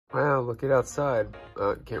Wow, look at outside.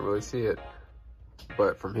 Can't really see it,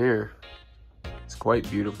 but from here, it's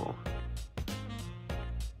quite beautiful.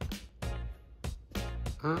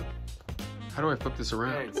 How do I flip this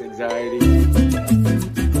around? Thanks, anxiety.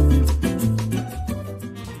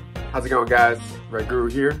 How's it going, guys? Red Guru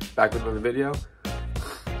here, back with another video.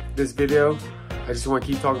 This video, I just want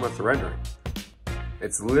to keep talking about surrendering.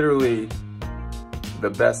 It's literally the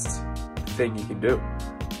best thing you can do.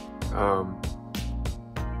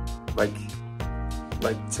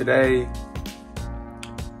 Like today,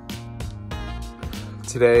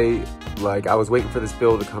 like I was waiting for this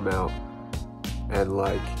bill to come out, and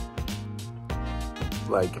like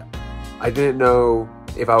I didn't know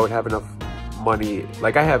if I would have enough money.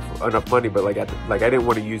 Like I have enough money, but like I didn't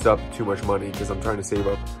want to use up too much money because I'm trying to save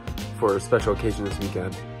up for a special occasion this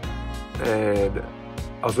weekend. And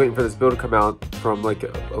I was waiting for this bill to come out from like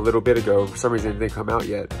a little bit ago. For some reason it didn't come out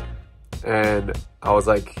yet. And I was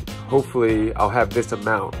like, hopefully I'll have this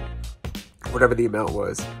amount, whatever the amount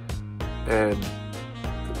was, and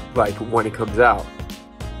like when it comes out.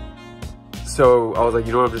 So I was like,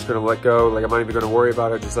 you know what, I'm just gonna let go. Like I'm not even gonna worry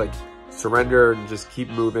about it. Just like surrender and just keep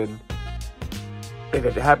moving. If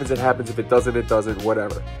it happens, it happens. If it doesn't, it doesn't,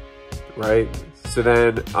 whatever, right? So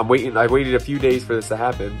then I waited a few days for this to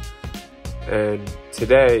happen. And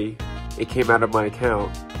today it came out of my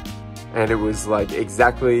account and it was like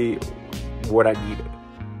exactly what I needed.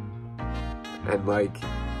 And like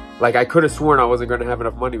I could have sworn I wasn't going to have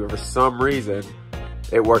enough money, but for some reason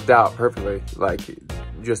it worked out perfectly, like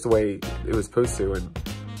just the way it was supposed to. And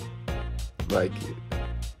like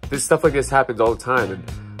this stuff like this happens all the time. And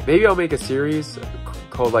maybe I'll make a series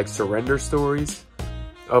called like surrender stories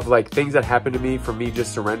of like things that happened to me from me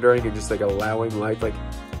just surrendering and just like allowing life. Like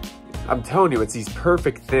I'm telling you, it's these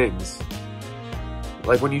perfect things.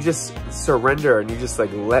 Like when you just surrender and you just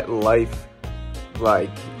like let life,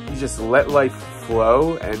 like you just let life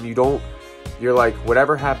flow, and you're like,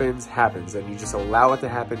 whatever happens, happens, and you just allow it to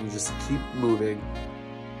happen. You just keep moving.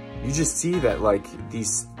 You just see that like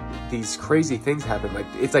these crazy things happen. Like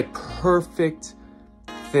it's like perfect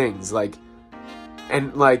things. Like,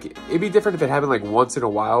 and like it'd be different if it happened like once in a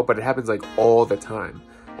while, but it happens like all the time.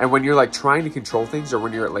 And when you're like trying to control things, or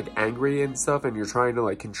when you're like angry and stuff and you're trying to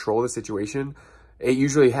like control the situation, it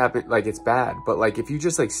usually happens, like it's bad. But like if you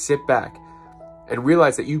just like sit back and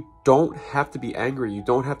realize that you don't have to be angry, you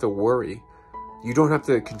don't have to worry, you don't have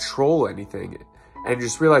to control anything, and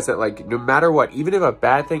just realize that like no matter what, even if a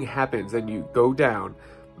bad thing happens and you go down,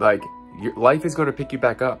 like your life is going to pick you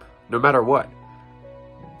back up no matter what.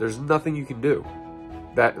 There's nothing you can do.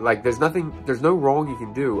 That like there's no wrong you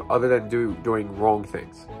can do other than doing wrong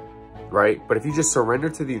things, right? But if you just surrender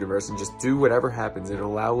to the universe and just do whatever happens and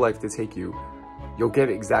allow life to take you, you'll get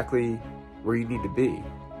exactly where you need to be.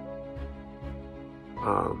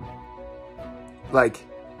 Like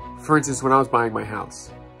for instance, when I was buying my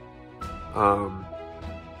house, I'm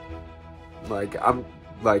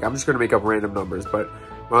just gonna make up random numbers, but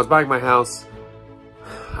when I was buying my house,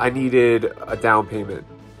 I needed a down payment,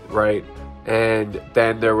 right? And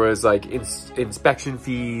then there was like inspection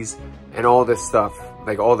fees and all this stuff,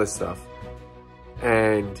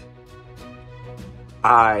 And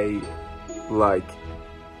I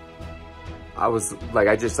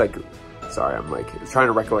sorry, I'm like trying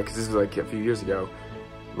to recollect because this was like a few years ago.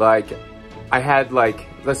 Like I had like,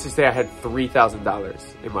 let's just say I had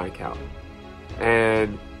 $3,000 in my account.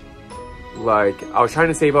 And like I was trying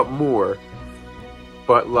to save up more,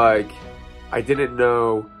 but like I didn't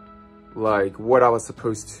know like what I was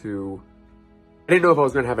supposed to, I didn't know if I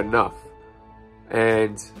was gonna have enough.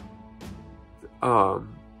 And I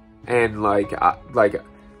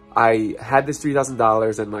had this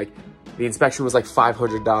 $3,000, and like the inspection was like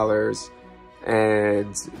 $500,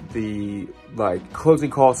 and the like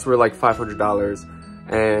closing costs were like $500,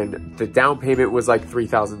 and the down payment was like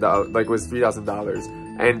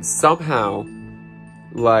 $3,000, and somehow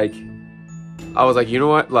like I was like, you know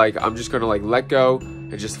what, like I'm just gonna like let go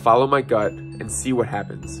and just follow my gut and see what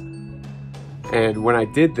happens. And when I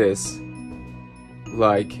did this,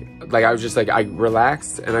 like I was just like, I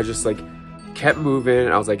relaxed and I just like kept moving.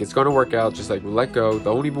 I was like, it's gonna work out, just like let go,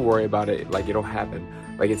 don't even worry about it, like it'll happen.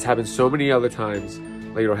 Like it's happened so many other times,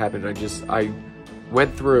 like it'll happen. I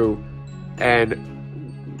went through, and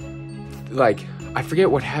like I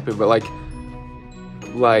forget what happened, but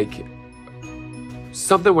like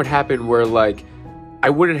something would happen where like I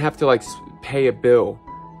wouldn't have to like pay a bill,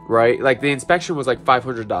 right? Like the inspection was like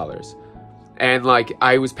 $500, and like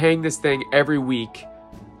I was paying this thing every week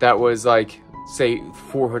that was like, say,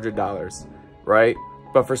 $400, right?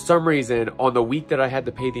 But for some reason, on the week that I had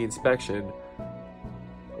to pay the inspection,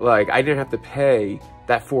 like I didn't have to pay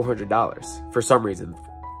that $400 for some reason.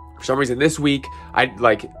 For some reason this week, I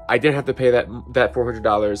didn't have to pay that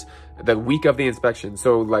 $400 the week of the inspection.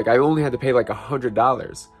 So like I only had to pay like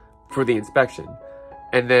 $100 for the inspection.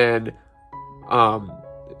 And then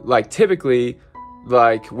like typically,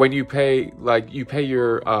 like when you pay, like you pay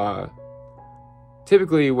your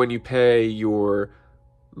typically when you pay your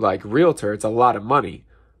like realtor, it's a lot of money.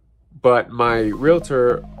 But my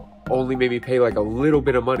realtor only made me pay like a little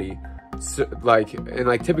bit of money. So, like, and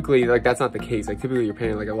like typically, like that's not the case. Like typically you're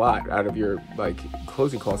paying like a lot out of your like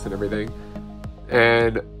closing costs and everything.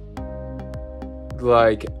 And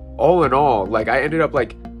like all in all, like I ended up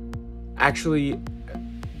like actually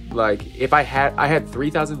like if I had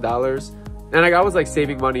 $3,000, and like I was like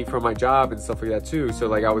saving money from my job and stuff like that too. So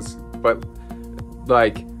like I was, but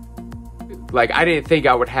like I didn't think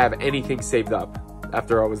I would have anything saved up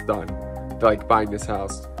after I was done like buying this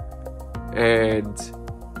house. And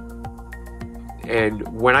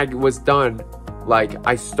when I was done, like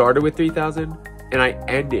I started with $3,000 and I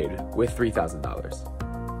ended with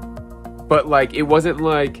 $3,000. But like it wasn't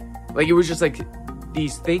like it was just like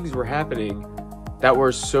these things were happening that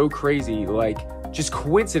were so crazy, like just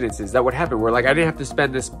coincidences that would happen where like I didn't have to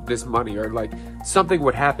spend this money, or like something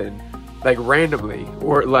would happen like randomly,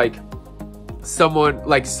 or like someone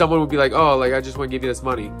would be like, oh, like I just want to give you this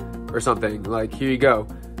money or something, like here you go.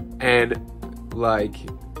 And like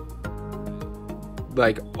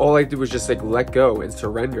all I did was just like let go and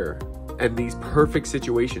surrender, and these perfect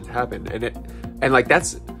situations happened. And like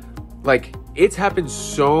that's like it's happened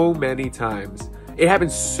so many times. It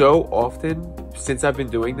happens so often since I've been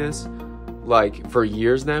doing this like for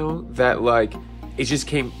years now, that like it just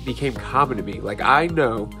became common to me. Like I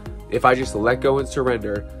know if I just let go and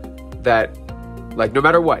surrender, that like no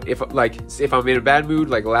matter what, if I'm in a bad mood,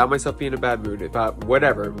 like allow myself to be in a bad mood, if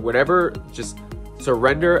whatever, just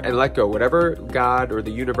surrender and let go. Whatever God or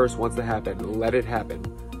the universe wants to happen, let it happen.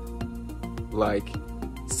 Like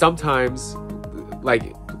sometimes,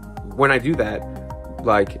 like when I do that,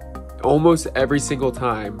 like almost every single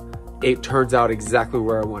time it turns out exactly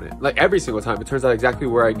where I want it. Like every single time it turns out exactly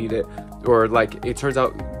where I need it, or like it turns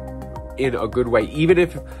out in a good way, even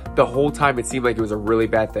if the whole time it seemed like it was a really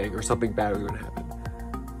bad thing or something bad was going to happen.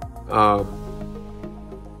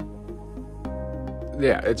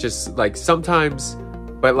 Yeah, it's just like sometimes,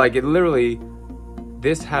 but like it literally,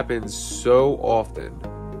 this happens so often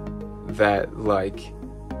that like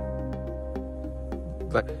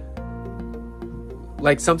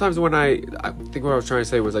sometimes when I think what I was trying to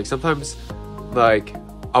say was like sometimes like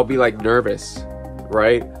I'll be like nervous,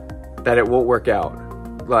 right, that it won't work out,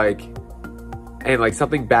 like, and like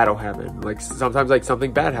something bad will happen. Like sometimes like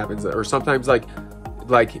something bad happens, or sometimes like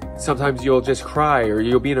sometimes you'll just cry, or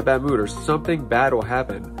you'll be in a bad mood, or something bad will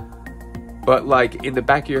happen. But like in the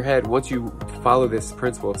back of your head, once you follow this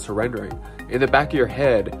principle of surrendering, in the back of your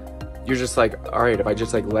head, you're just like, all right, if I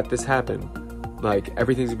just like let this happen, like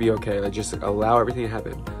everything's gonna be okay. Like just allow everything to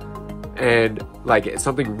happen. And like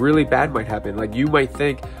something really bad might happen. Like you might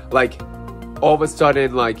think like all of a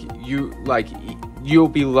sudden like you'll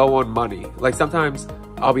be low on money. Like sometimes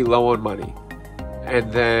I'll be low on money,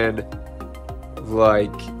 and then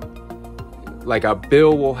like a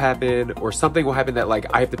bill will happen, or something will happen that like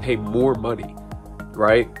I have to pay more money,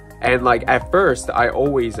 right? And like at first I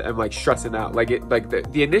always am like stressing out. Like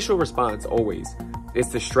the initial response always is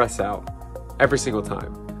to stress out every single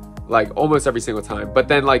time, like almost every single time. But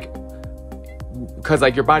then like, because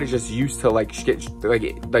like your body's just used to like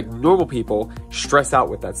like normal people stress out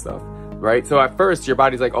with that stuff, right? So at first your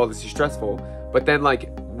body's like, oh, this is stressful. But then like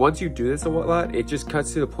once you do this a lot, it just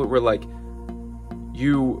cuts to the point where like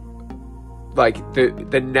you like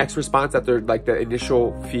the next response after like the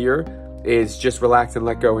initial fear is just relax and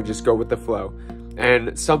let go and just go with the flow.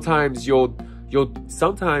 And sometimes you'll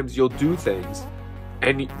do things,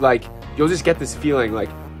 and like you'll just get this feeling like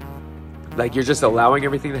you're just allowing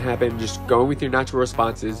everything to happen, just going with your natural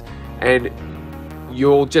responses, and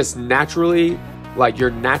you'll just naturally, like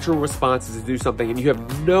your natural response is to do something and you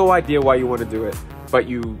have no idea why you want to do it, but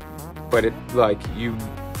you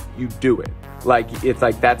do it. Like it's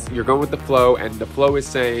like you're going with the flow, and the flow is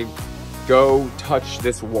saying go touch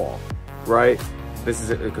this wall, right? This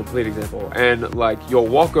is a complete example. And like you'll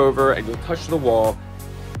walk over and you'll touch the wall,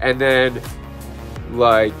 and then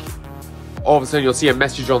like all of a sudden you'll see a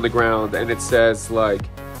message on the ground, and it says like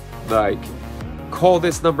call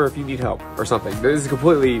this number if you need help or something. This is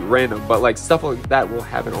completely random, but like stuff like that will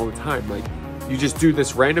happen all the time. Like you just do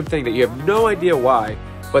this random thing that you have no idea why,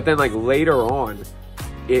 but then like later on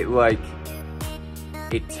you're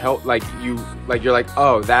like,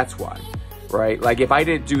 oh, that's why, right? Like if I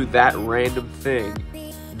didn't do that random thing,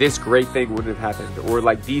 this great thing wouldn't have happened, or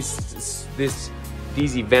like these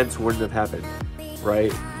events wouldn't have happened,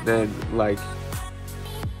 right? Then like,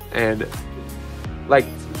 and like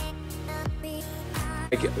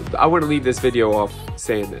I want to leave this video off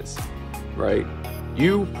saying this, right?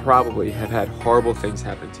 You probably have had horrible things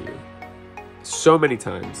happen to you so many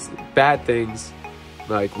times, bad things.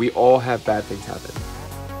 Like, we all have bad things happen.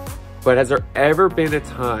 But has there ever been a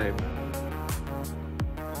time,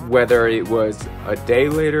 whether it was a day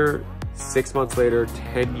later, 6 months later,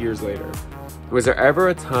 10 years later, was there ever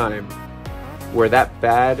a time where that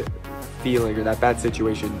bad feeling or that bad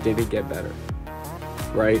situation didn't get better,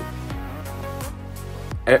 right?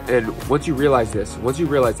 And once you realize this, once you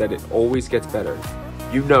realize that it always gets better,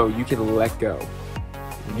 you know you can let go.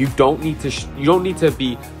 You don't need to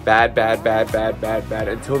be bad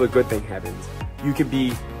until the good thing happens. You can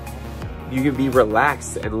be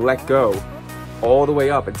relaxed and let go all the way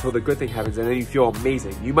up until the good thing happens, and then you feel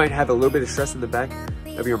amazing. You might have a little bit of stress in the back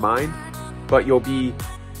of your mind, but you'll be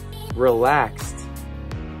relaxed.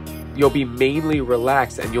 You'll be mainly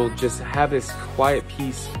relaxed, and you'll just have this quiet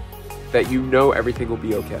peace that you know everything will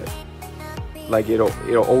be okay. Like, it'll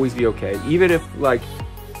always be okay. Even if like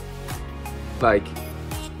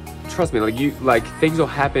trust me, like things will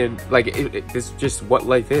happen. Like, it's just what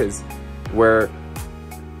life is, where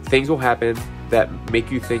things will happen that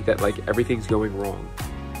make you think that like everything's going wrong.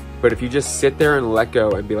 But if you just sit there and let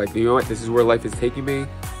go and be like, you know what, this is where life is taking me,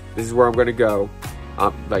 this is where I'm gonna go,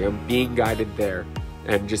 like, I'm being guided there,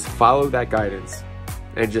 and just follow that guidance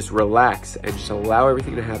and just relax and just allow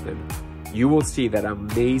everything to happen, you will see that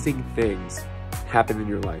amazing things happen in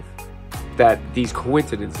your life, that these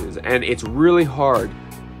coincidences. And it's really hard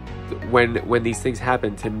when these things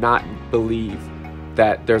happen to not believe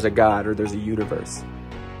that there's a God or there's a universe.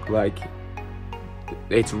 Like,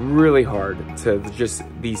 it's really hard to just,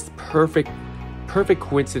 these perfect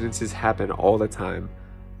coincidences happen all the time.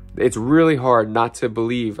 It's really hard not to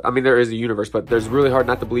believe, I mean, there is a universe, but there's really hard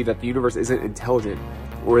not to believe that the universe isn't intelligent,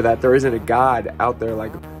 or that there isn't a God out there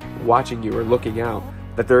like watching you or looking out,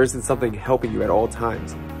 that there isn't something helping you at all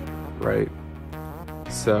times, right?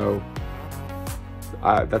 So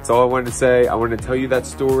that's all I wanted to say. I wanted to tell you that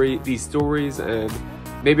story, these stories, and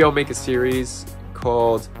maybe I'll make a series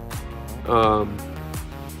called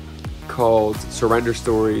Surrender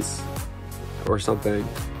Stories or something,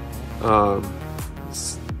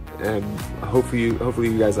 and hopefully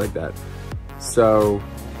you guys like that. So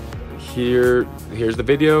here's the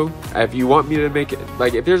video. If you want me to make it,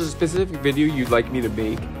 like, if there's a specific video you'd like me to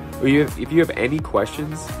make, or if you have any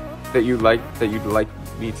questions that you'd like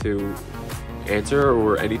me to answer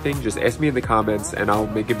or anything, just ask me in the comments and I'll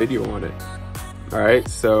make a video on it. All right,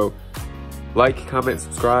 so like, comment,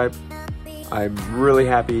 subscribe. I'm really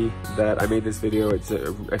happy that I made this video.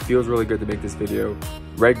 It feels really good to make this video.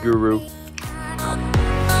 Red Guru.